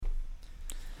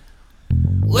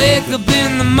Wake up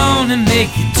in the morning, make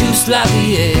you 2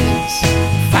 sloppy eggs.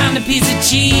 Find a piece of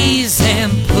cheese and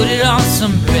put it on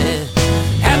some bread.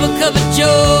 Have a cup of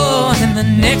joe, and the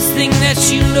next thing that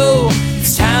you know,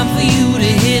 it's time for you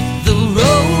to hit the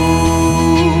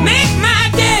road. Make my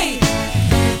day,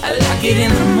 I like it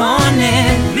in the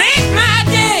morning. Make my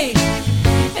day,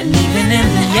 and even in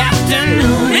the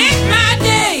afternoon. Make my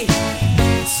day,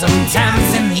 sometimes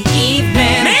in the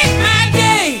evening. Make my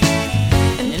day,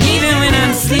 and even when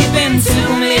I'm sleeping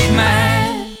to make my...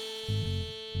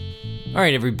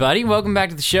 Alright everybody, welcome back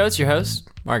to the show. It's your host,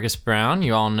 Marcus Brown.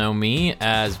 You all know me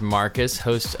as Marcus,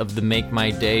 host of the Make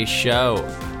My Day show.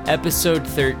 Episode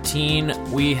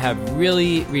 13, we have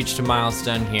really reached a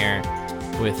milestone here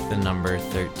with the number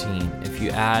 13. If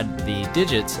you add the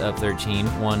digits of 13,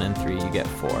 1 and 3, you get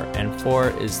 4. And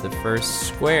 4 is the first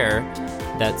square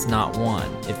that's not 1.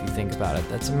 If you think about it,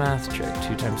 that's a math trick.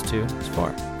 2 times 2 is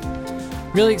 4.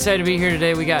 Really excited to be here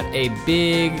today. We got a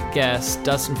big guest,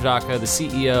 Dustin Fedacco, the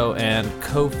CEO and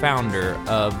co-founder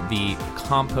of the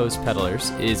Compost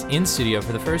Peddlers, is in studio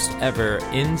for the first ever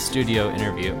in-studio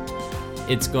interview.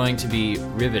 It's going to be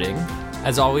riveting.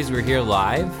 As always, we're here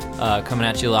live, coming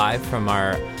at you live from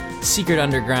our secret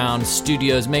underground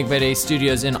studios, Make My Day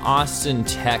Studios in Austin,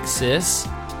 Texas.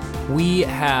 We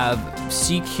have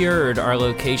secured our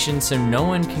location so no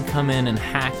one can come in and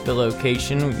hack the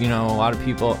location. You know, a lot of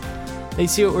people... they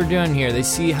see what we're doing here. They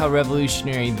see how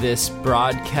revolutionary this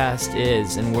broadcast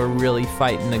is, and we're really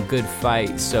fighting a good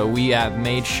fight. So we have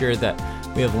made sure that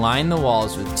we have lined the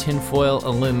walls with tinfoil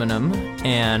aluminum,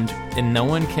 and no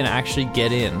one can actually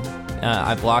get in.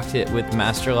 I blocked it with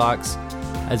master locks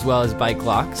as well as bike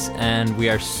locks, and we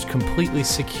are completely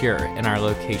secure in our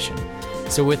location.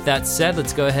 So with that said,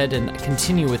 let's go ahead and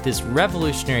continue with this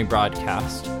revolutionary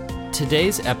broadcast.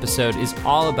 Today's episode is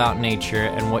all about nature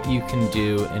and what you can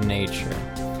do in nature.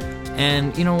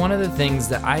 And, you know, one of the things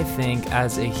that I think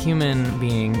as a human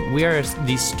being, we are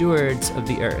the stewards of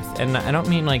the earth. And I don't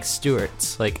mean like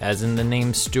stewards, like as in the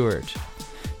name steward.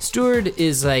 Steward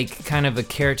is like kind of a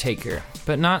caretaker,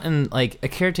 but not in like a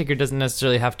caretaker doesn't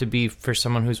necessarily have to be for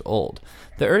someone who's old.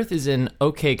 The earth is in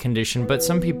okay condition, but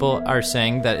some people are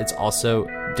saying that it's also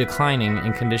declining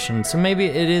in condition. So maybe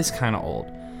it is kind of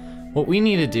old. What we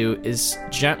need to do is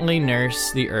gently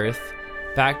nurse the earth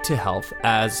back to health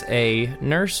as a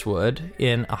nurse would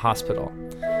in a hospital.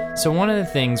 So one of the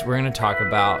things we're going to talk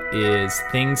about is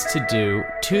things to do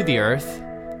to the earth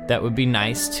that would be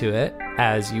nice to it,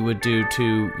 as you would do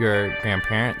to your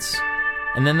grandparents.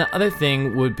 And then the other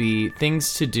thing would be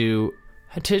things to do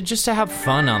to just to have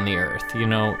fun on the earth. You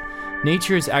know,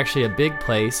 nature is actually a big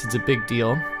place. It's a big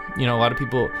deal. You know, a lot of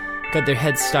people got their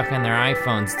heads stuck on their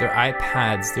iPhones, their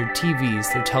iPads, their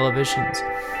TVs, their televisions.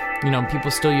 You know, people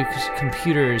still use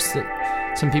computers.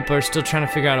 Some people are still trying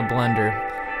to figure out a blender.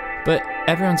 But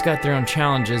everyone's got their own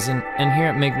challenges, and here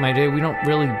at Make My Day, we don't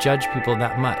really judge people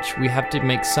that much. We have to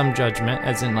make some judgment,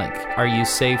 as in, like, are you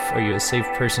safe? Are you a safe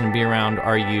person to be around?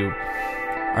 Are you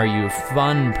a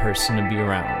fun person to be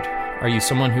around? Are you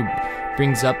someone who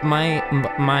brings up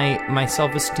my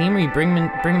self-esteem, or you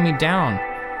bringing me down?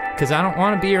 Because I don't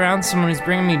want to be around someone who's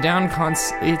bringing me down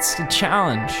it's a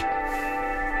challenge.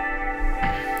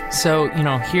 So, you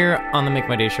know, here on the Make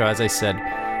My Day show, as I said,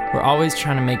 we're always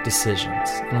trying to make decisions.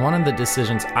 And one of the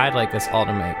decisions I'd like us all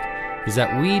to make is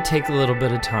that we take a little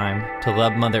bit of time to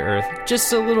love Mother Earth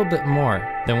just a little bit more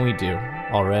than we do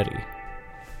already.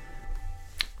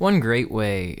 One great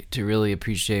way to really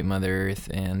appreciate Mother Earth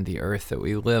and the earth that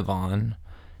we live on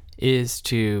is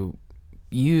to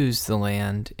use the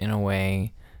land in a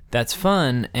way that's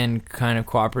fun and kind of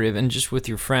cooperative and just with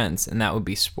your friends, and that would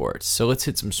be sports. So let's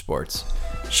hit some sports.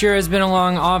 Sure has been a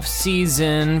long off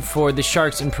season for the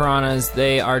Sharks and Piranhas.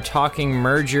 They are talking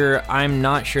merger. I'm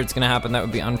not sure it's going to happen. That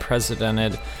would be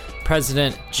unprecedented.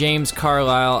 President James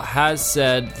Carlisle has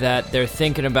said that they're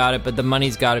thinking about it, but the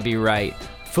money's got to be right.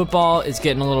 Football is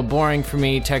getting a little boring for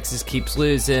me. Texas keeps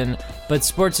losing, but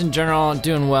sports in general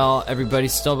doing well.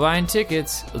 Everybody's still buying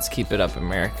tickets. Let's keep it up,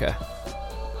 America.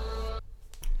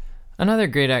 Another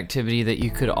great activity that you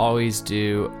could always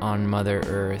do on Mother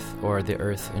Earth, or the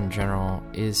Earth in general,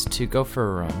 is to go for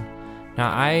a run. Now,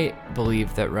 I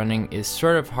believe that running is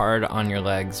sort of hard on your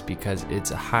legs because it's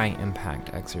a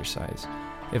high-impact exercise.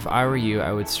 If I were you,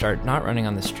 I would start not running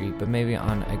on the street, but maybe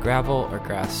on a gravel or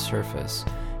grass surface.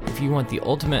 If you want the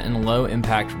ultimate and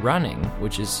low-impact running,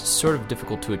 which is sort of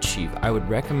difficult to achieve, I would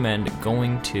recommend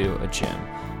going to a gym.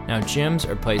 Now, gyms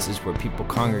are places where people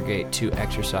congregate to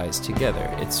exercise together.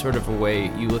 It's sort of a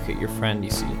way you look at your friend, you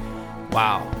see,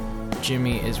 wow,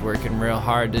 Jimmy is working real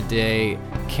hard today.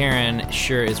 Karen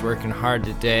sure is working hard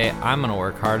today. I'm gonna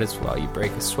work hard as well. You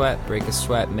break a sweat,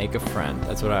 make a friend.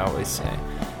 That's what I always say.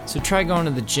 So try going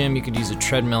to the gym. You could use a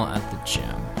treadmill at the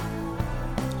gym.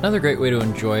 Another great way to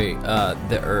enjoy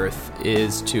the earth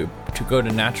is to go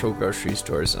to natural grocery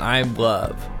stores. And I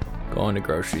love going to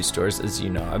grocery stores, as you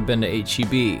know. I've been to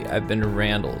H-E-B. I've been to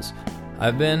Randall's.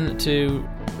 I've been to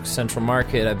Central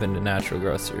Market. I've been to Natural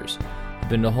Grocers. I've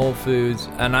been to Whole Foods.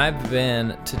 And I've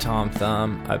been to Tom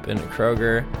Thumb. I've been to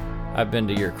Kroger. I've been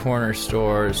to your corner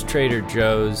stores, Trader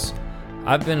Joe's.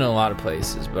 I've been to a lot of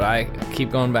places, but I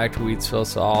keep going back to Wheatsville,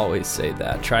 so I'll always say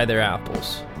that. Try their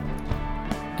apples.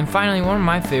 And finally, one of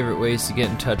my favorite ways to get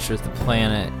in touch with the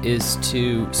planet is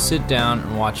to sit down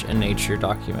and watch a nature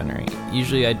documentary.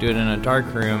 Usually I do it in a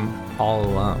dark room, all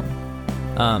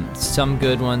alone. Some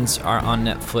good ones are on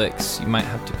Netflix. You might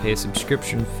have to pay a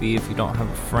subscription fee if you don't have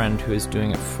a friend who is doing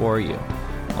it for you.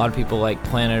 A lot of people like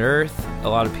Planet Earth. A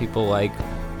lot of people like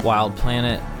Wild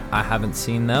Planet. I haven't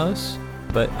seen those,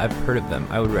 but I've heard of them.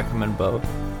 I would recommend both.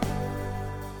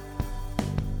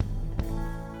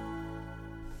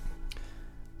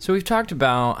 So we've talked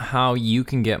about how you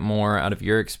can get more out of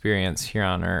your experience here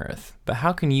on Earth, but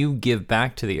how can you give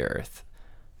back to the Earth?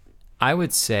 I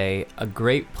would say a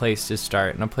great place to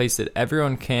start, and a place that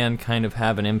everyone can kind of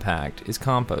have an impact, is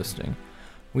composting.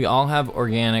 We all have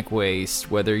organic waste,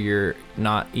 whether you're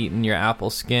not eating your apple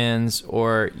skins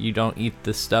or you don't eat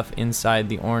the stuff inside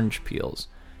the orange peels.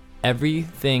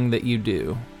 Everything that you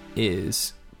do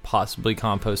is possibly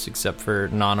compost except for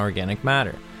non-organic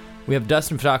matter. We have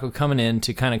Dustin Fedacco coming in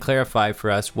to kind of clarify for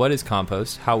us what is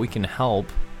compost, how we can help,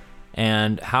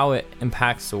 and how it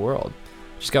impacts the world.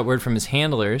 Just got word from his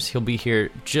handlers. He'll be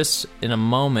here just in a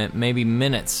moment, maybe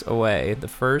minutes away. The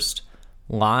first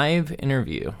live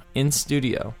interview in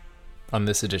studio on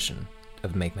this edition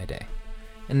of Make My Day.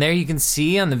 And there you can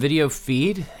see on the video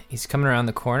feed, he's coming around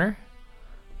the corner.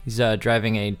 He's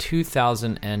driving a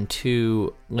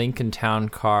 2002 Lincoln Town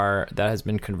car that has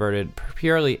been converted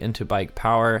purely into bike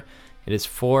power. It is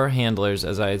 4 handlers,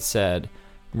 as I had said,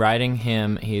 riding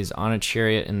him. He's on a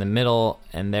chariot in the middle,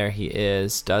 and there he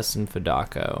is, Dustin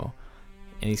Fedacco.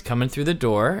 And he's coming through the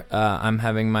door. I'm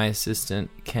having my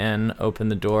assistant, Ken, open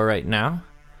the door right now.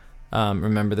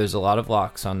 Remember, there's a lot of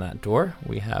locks on that door.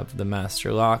 We have the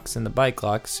master locks and the bike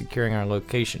locks securing our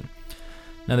location.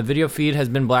 Now, the video feed has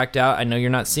been blacked out. I know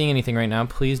you're not seeing anything right now.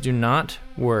 Please do not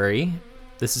worry.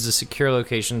 This is a secure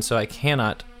location, so I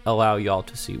cannot allow y'all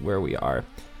to see where we are.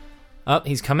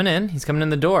 He's coming in. He's coming in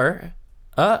the door.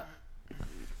 All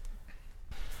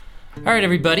right,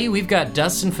 everybody. We've got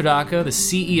Dustin Fedacco, the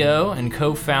CEO and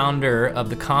co-founder of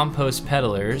the Compost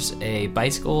Peddlers, a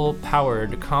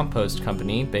bicycle-powered compost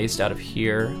company based out of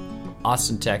here,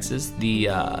 Austin, Texas, the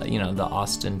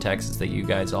Austin, Texas that you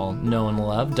guys all know and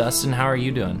love. Dustin, how are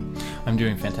you doing? I'm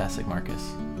doing fantastic, Marcus.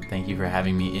 Thank you for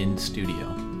having me in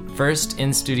studio. First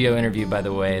in-studio interview, by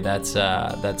the way. That's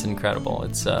incredible.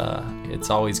 It's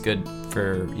always good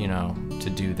for, to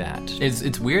do that.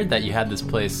 It's weird that you had this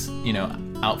place,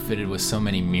 outfitted with so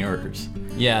many mirrors.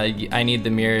 Yeah, I need the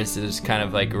mirrors as kind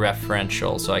of like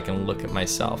referential so I can look at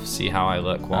myself, see how I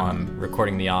look while I'm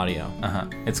recording the audio.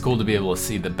 It's cool to be able to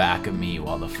see the back of me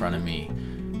while the front of me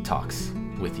talks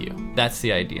with you. That's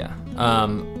the idea.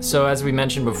 So as we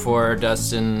mentioned before,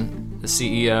 Dustin, the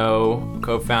CEO,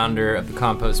 co-founder of the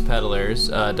Compost Peddlers.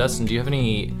 Dustin, do you have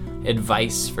any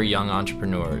advice for young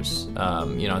entrepreneurs?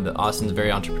 The Austin's a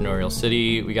very entrepreneurial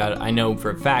city. I know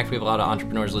for a fact we have a lot of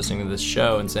entrepreneurs listening to this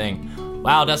show and saying,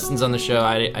 wow, Dustin's on the show.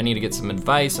 I need to get some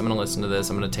advice. I'm going to listen to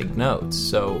this. I'm going to take notes.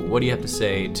 So what do you have to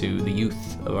say to the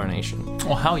youth of our nation?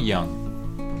 Well, how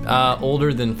young?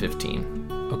 Older than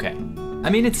 15. Okay.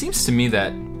 I mean, it seems to me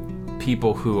that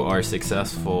people who are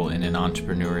successful in an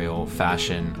entrepreneurial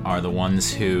fashion are the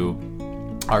ones who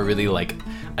are really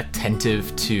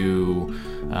attentive to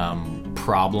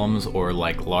problems or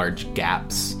large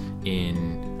gaps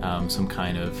in some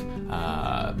kind of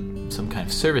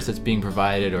service that's being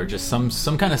provided, or just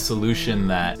some kind of solution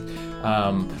that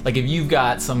if you've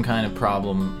got some kind of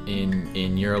problem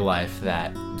in your life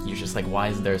that you're just why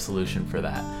is there a solution for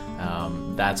that?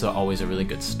 That's always a really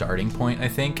good starting point, I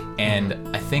think.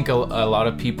 And I think a lot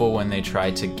of people, when they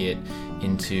try to get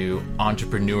into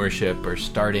entrepreneurship or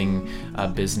starting a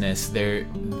business,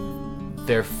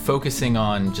 they're focusing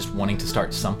on just wanting to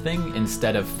start something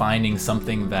instead of finding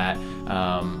something that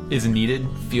is needed,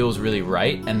 feels really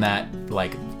right, and that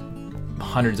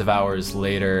hundreds of hours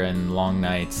later and long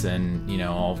nights and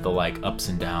all of the ups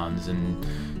and downs and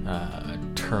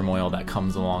turmoil that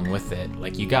comes along with it,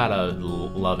 you gotta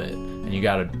love it and you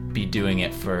gotta be doing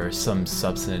it for some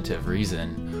substantive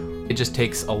reason, it just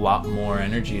takes a lot more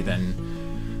energy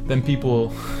than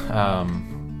people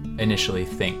initially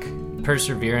think.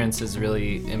 Perseverance is a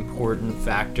really important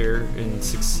factor in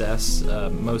success.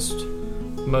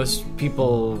 Most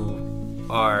people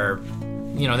are,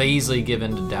 they easily give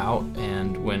in to doubt,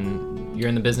 and when you're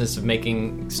in the business of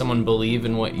making someone believe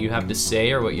in what you have to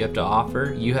say or what you have to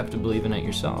offer, you have to believe in it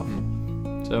yourself.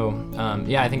 So,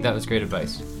 I think that was great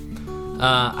advice.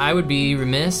 I would be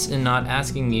remiss in not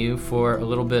asking you for a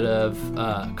little bit of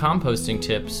composting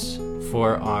tips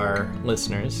for our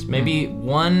listeners. Maybe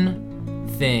one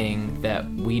thing that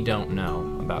we don't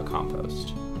know about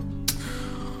compost.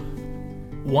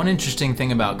 One interesting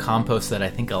thing about compost that I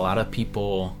think a lot of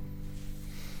people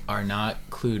are not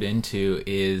clued into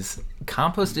is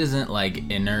compost isn't like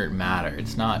inert matter.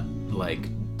 It's not like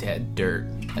dead dirt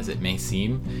as it may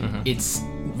seem. Mm-hmm. It's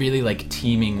really like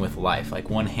teeming with life. Like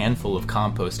one handful of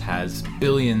compost has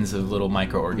billions of little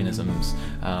microorganisms,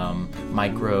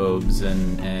 microbes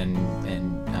and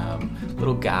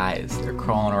little guys. They're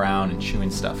crawling around and chewing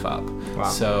stuff up. Wow.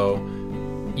 So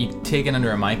you take it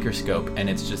under a microscope and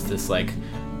it's just this like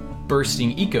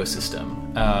bursting ecosystem.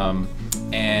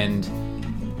 And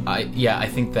I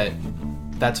think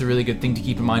that's a really good thing to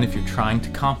keep in mind if you're trying to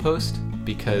compost,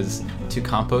 because to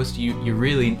compost you're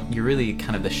really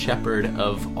kind of the shepherd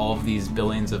of all of these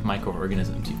billions of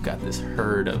microorganisms. You've got this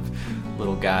herd of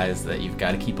little guys that you've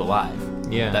got to keep alive.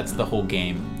 Yeah, that's the whole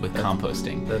game with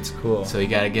composting. That's cool. So you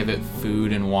got to give it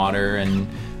food and water and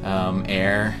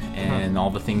air and all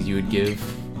the things you would give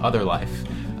other life.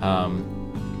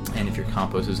 And if your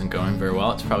compost isn't going very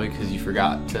well, it's probably because you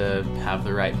forgot to have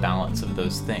the right balance of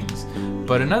those things.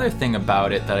 But another thing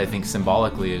about it that I think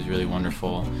symbolically is really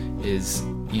wonderful is,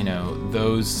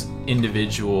 those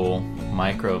individual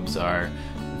microbes are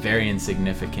very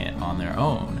insignificant on their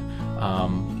own.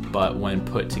 But when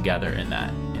put together in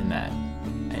that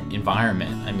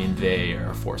environment, I mean, they are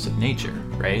a force of nature,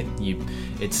 right?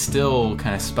 It's still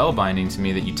kind of spellbinding to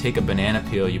me that you take a banana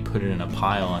peel, you put it in a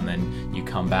pile, and then you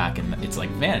come back and it's like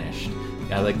vanished.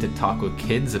 I like to talk with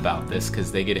kids about this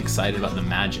because they get excited about the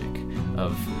magic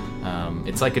of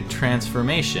it's like a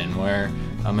transformation where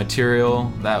a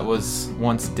material that was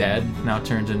once dead now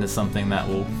turns into something that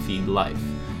will feed life,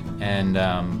 and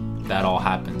that all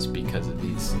happens because of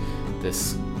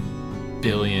this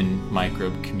billion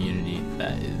microbe community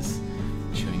that is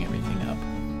chewing everything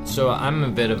up. So I'm a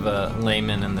bit of a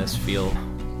layman in this field.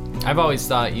 I've always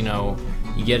thought, you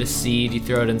get a seed, you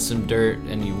throw it in some dirt,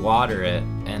 and you water it,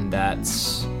 and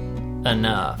that's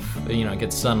enough. It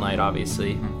gets sunlight,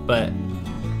 obviously. But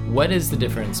what is the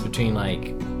difference between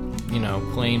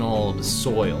plain old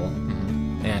soil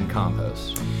and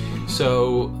compost?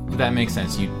 So that makes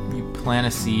sense. You plant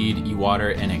a seed, you water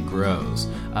it, and it grows.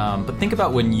 But think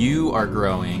about when you are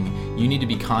growing, you need to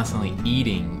be constantly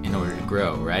eating in order to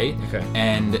grow, right? Okay.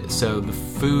 And so the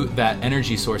food, that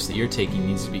energy source that you're taking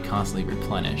needs to be constantly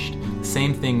replenished.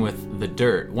 Same thing with the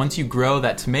dirt. Once you grow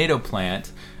that tomato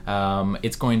plant,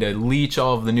 it's going to leach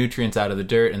all of the nutrients out of the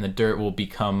dirt, and the dirt will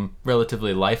become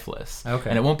relatively lifeless. Okay.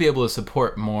 And it won't be able to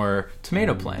support more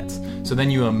tomato plants. So then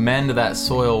you amend that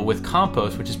soil with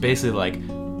compost, which is basically like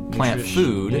plant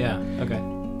food. Yeah, okay.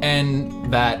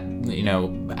 And that,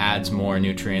 adds more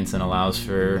nutrients and allows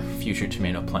for future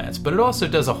tomato plants. But it also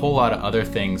does a whole lot of other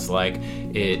things, like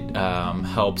it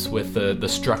helps with the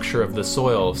structure of the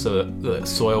soil. So the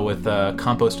soil with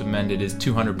compost amended is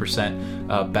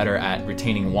 200% better at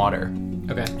retaining water.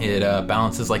 Okay. It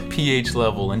balances like pH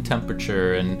level and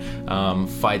temperature, and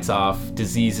fights off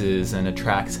diseases and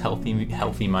attracts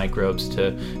healthy microbes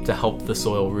to help the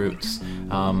soil roots.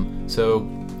 So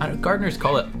gardeners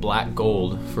call it black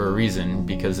gold for a reason,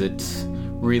 because it's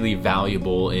really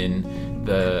valuable in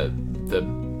the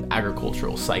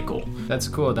agricultural cycle. That's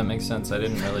cool. That makes sense. I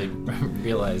didn't really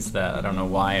realize that. I don't know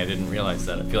why I didn't realize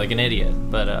that. I feel like an idiot.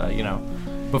 But,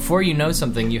 before you know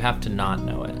something, you have to not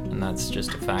know it. And that's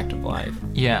just a fact of life.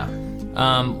 Yeah.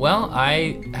 Well,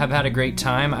 I have had a great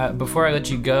time. Before I let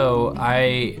you go,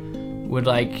 I would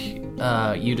like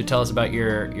you to tell us about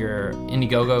your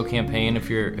Indiegogo campaign, if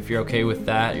you're okay with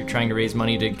that. You're trying to raise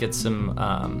money to get some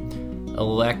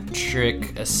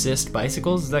electric assist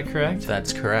bicycles. Is that correct?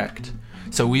 That's correct.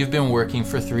 So we've been working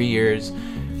for 3 years,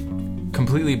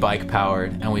 completely bike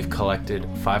powered, and we've collected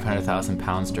 500,000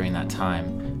 pounds during that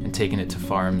time and taken it to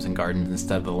farms and gardens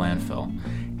instead of the landfill.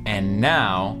 And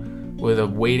now, with a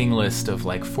waiting list of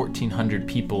like 1,400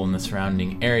 people in the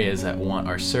surrounding areas that want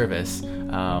our service,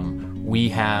 we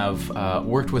have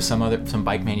worked with some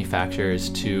bike manufacturers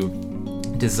to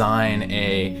design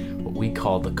what we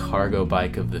call the cargo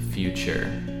bike of the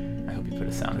future. I hope you put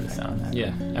a sound to the sound of that.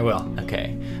 Yeah, I will.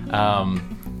 Okay.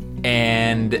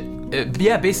 And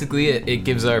yeah, basically it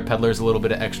gives our peddlers a little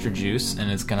bit of extra juice, and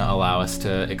it's going to allow us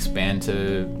to expand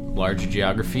to larger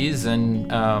geographies and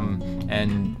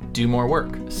do more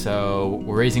work. So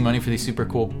we're raising money for these super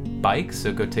cool bikes,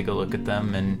 so go take a look at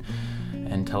them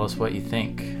and tell us what you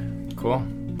think. Cool.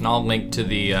 And I'll link to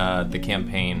the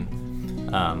campaign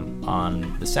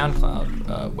on the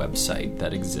SoundCloud website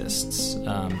that exists.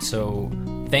 So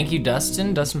thank you,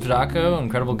 Dustin Fedacco,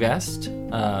 incredible guest.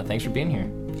 Thanks for being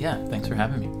here. Yeah, thanks for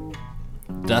having me.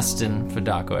 Dustin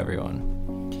Fedacco, everyone.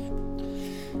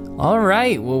 All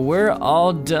right, well, we're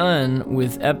all done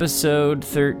with episode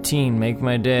 13, Make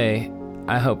My Day.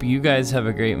 I hope you guys have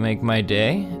a great Make My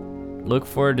Day. Look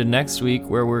forward to next week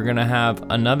where we're going to have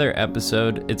another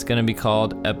episode. It's going to be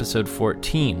called episode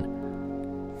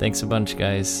 14. Thanks a bunch,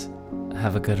 guys.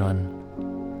 Have a good one.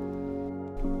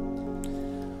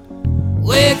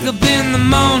 Wake up in the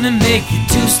morning, make your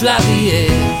 2 sloppy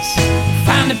eggs.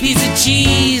 Find a piece of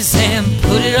cheese and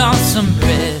put it on some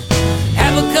bread.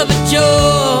 Have a cup of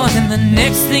joe, and the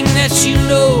next thing that you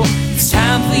know, it's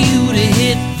time for you to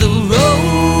hit the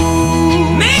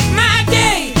road. Make my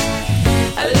day,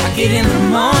 I like it in the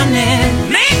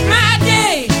morning. Make my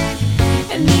day,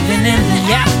 and even in the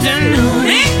afternoon.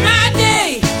 Make my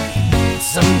day,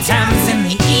 sometimes in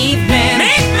the evening.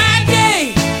 Make my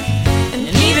day, and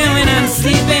even when I'm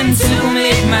sleeping too.